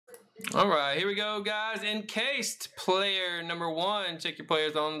All right, here we go, guys. Encased player number 1. Check your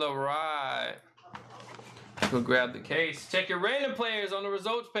players on the right. Go grab the case. Check your random players on the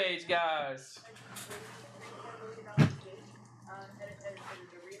results page, guys.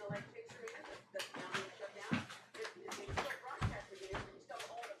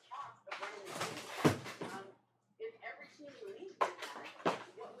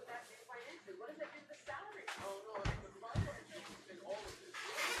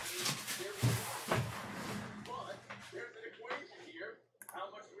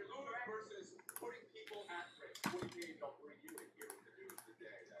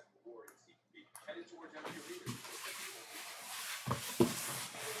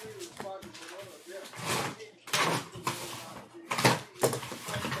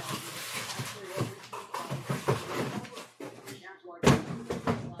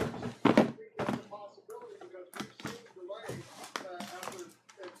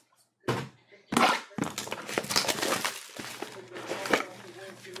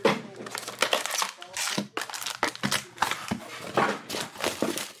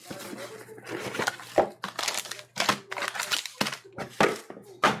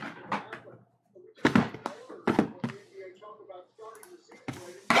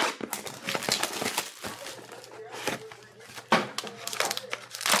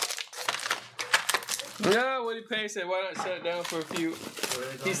 No, what he said, why not shut it down for a few?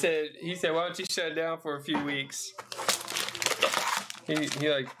 He said, why don't you shut it down for a few weeks? He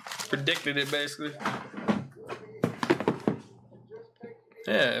like predicted it basically.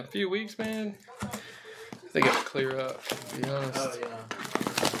 Yeah, a few weeks, man. They gotta clear up, to be honest. Oh yeah.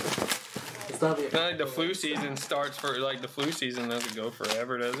 It's not like the flu season starts for the flu season doesn't go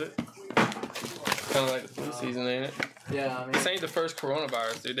forever, does it? Kind of like the flu season, ain't it? Yeah, I mean, this ain't the first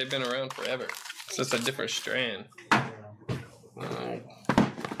coronavirus, dude. They've been around forever. It's just a different strand. yeah.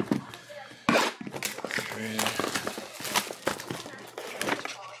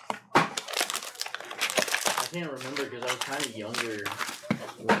 I can't remember because I was kind of younger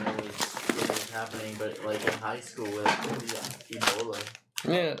when it was happening, but like in high school with Ebola.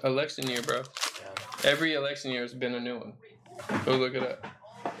 Yeah, election year, bro. Yeah. Every election year has been a new one. Go look it up.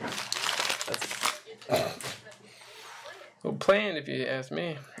 Well, planned if you ask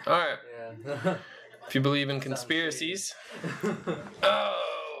me. All right. Yeah. If you believe in conspiracies.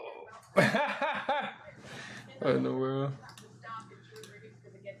 Oh. What in the world?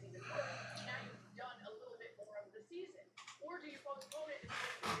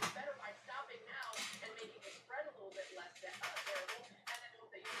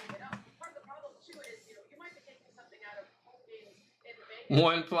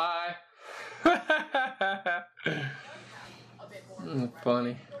 One fly.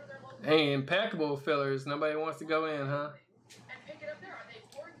 Funny. Hey, impeccable fillers. Nobody wants to go in, huh?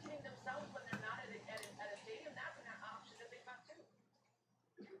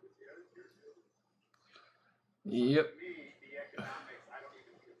 Yep.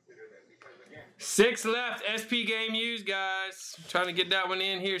 6 left. SP game used, guys. Trying to get that one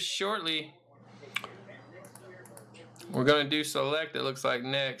in here shortly. We're going to do select, it looks like,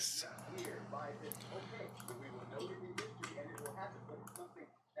 next.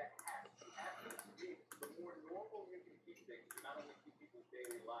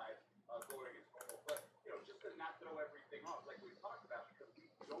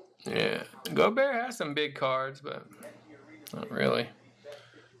 Yeah, Gobert has some big cards, but not really.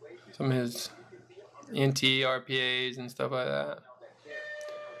 Some of his NT, RPAs, and stuff like that.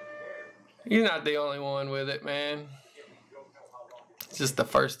 He's not the only one with it, man. It's just the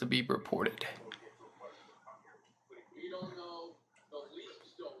first to be reported.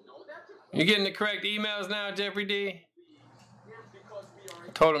 You getting the correct emails now, Jeffrey D? I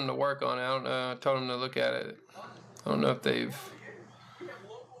told him to work on it. I told him to look at it. I don't know if they've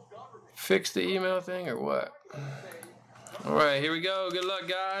fixed the email thing or what. All right, here we go. Good luck,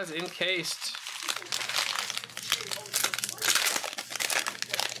 guys. Encased.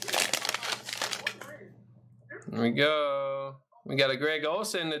 Here we go. We got a Greg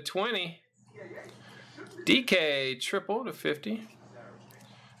Olsen to 20. DK triple to 50.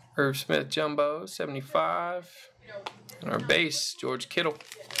 Irv Smith jumbo 75. And our base, George Kittle.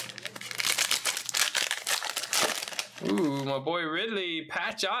 Ooh, my boy Ridley,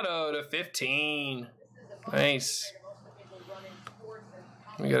 patch auto to 15. Nice.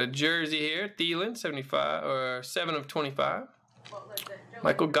 We got a jersey here, Thielen, 75 or 7 of 25.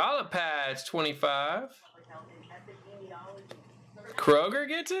 Michael Gallup patch, 25. Kroger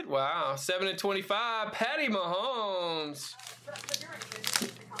gets it? Wow, 7 of 25. Patty Mahomes.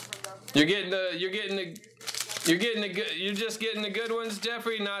 You're getting the You're just getting the good ones,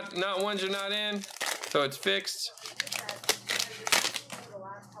 Jeffrey, not ones you're not in. So it's fixed.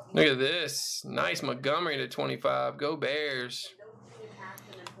 Look at this. Nice Montgomery to 25. Go Bears.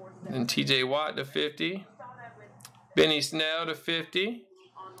 And TJ Watt to 50. Benny Snell to 50.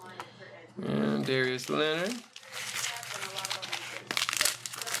 And Darius Leonard.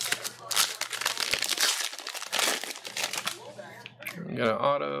 We got an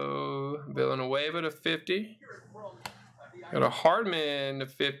auto Villanueva to 50. Got a Hardman to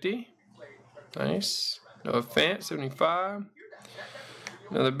 50. Nice. Noah Fant, 75.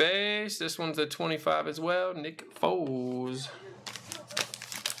 Another base. This one's a 25 as well. Nick Foles.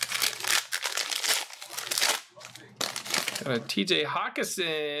 Got a TJ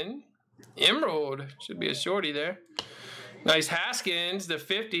Hawkinson. Emerald. Should be a shorty there. Nice Haskins to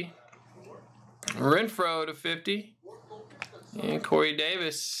 50. Renfro to 50. And Corey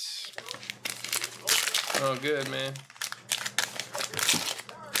Davis. Oh, good, man.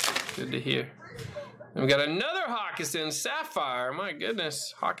 Good to hear. And we got another Hawkinson Sapphire. My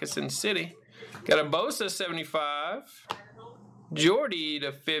goodness. Hawkinson City. Got a Bosa 75. Jordy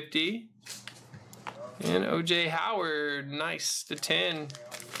to 50. And OJ Howard. Nice to 10.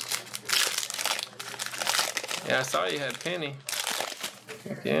 Yeah, I saw you had Penny.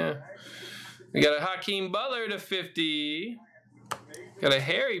 Yeah. We got a Hakeem Butler to 50. Got a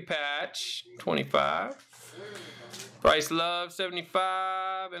Harry Patch, 25. Bryce Love,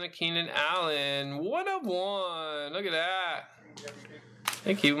 75. And a Keenan Allen. 1 of 1. Look at that. I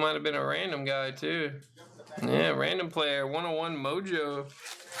think he might have been a random guy, too. Yeah, random player. 1 of 1 Mojo.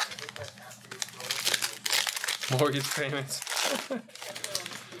 Mortgage payments.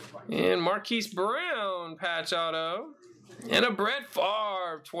 And Marquise Brown, patch auto. And a Brett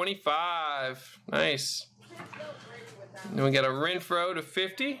Favre, 25. Nice. Then we got a Renfro to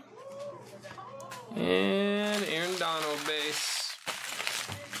 50. And Aaron Donald base.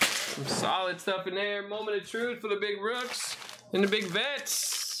 Some solid stuff in there. Moment of truth for the big rooks and the big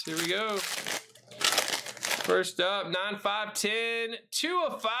vets. Here we go. First up, 9-5-10, 2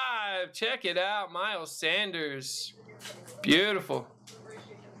 of 5. Check it out, Miles Sanders. Beautiful.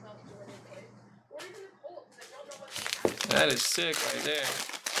 That is sick right there.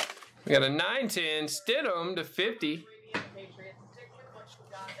 We got a 9-10, Stidham to 50.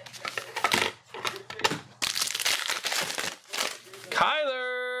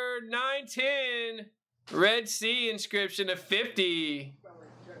 Kyler, 9-10, Red Sea inscription to 50.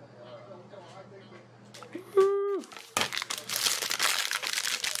 Woo.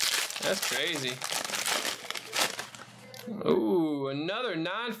 That's crazy. Ooh, another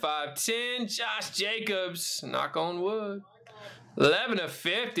 9-5-10, Josh Jacobs. Knock on wood. 11 of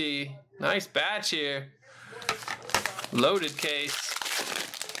 50. Nice batch here. Loaded case.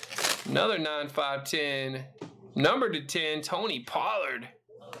 Another 9-5-10. Number to 10, Tony Pollard.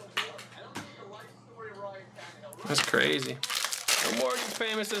 That's crazy. No more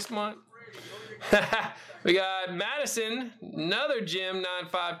famous this month. We got Madison, another gem,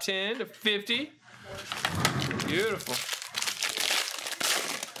 9-5-10 to 50. Beautiful.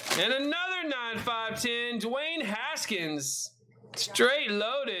 And another 9-5-10, Dwayne Haskins. Straight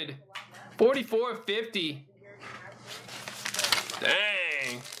loaded. 44-50.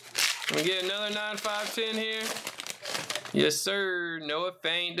 Dang. Can we get another 9-5-10 here? Yes, sir. Noah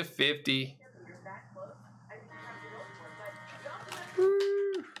Fant to 50.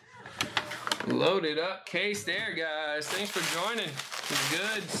 Woo. Loaded up case there, guys. Thanks for joining.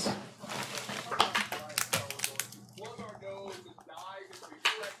 Goods.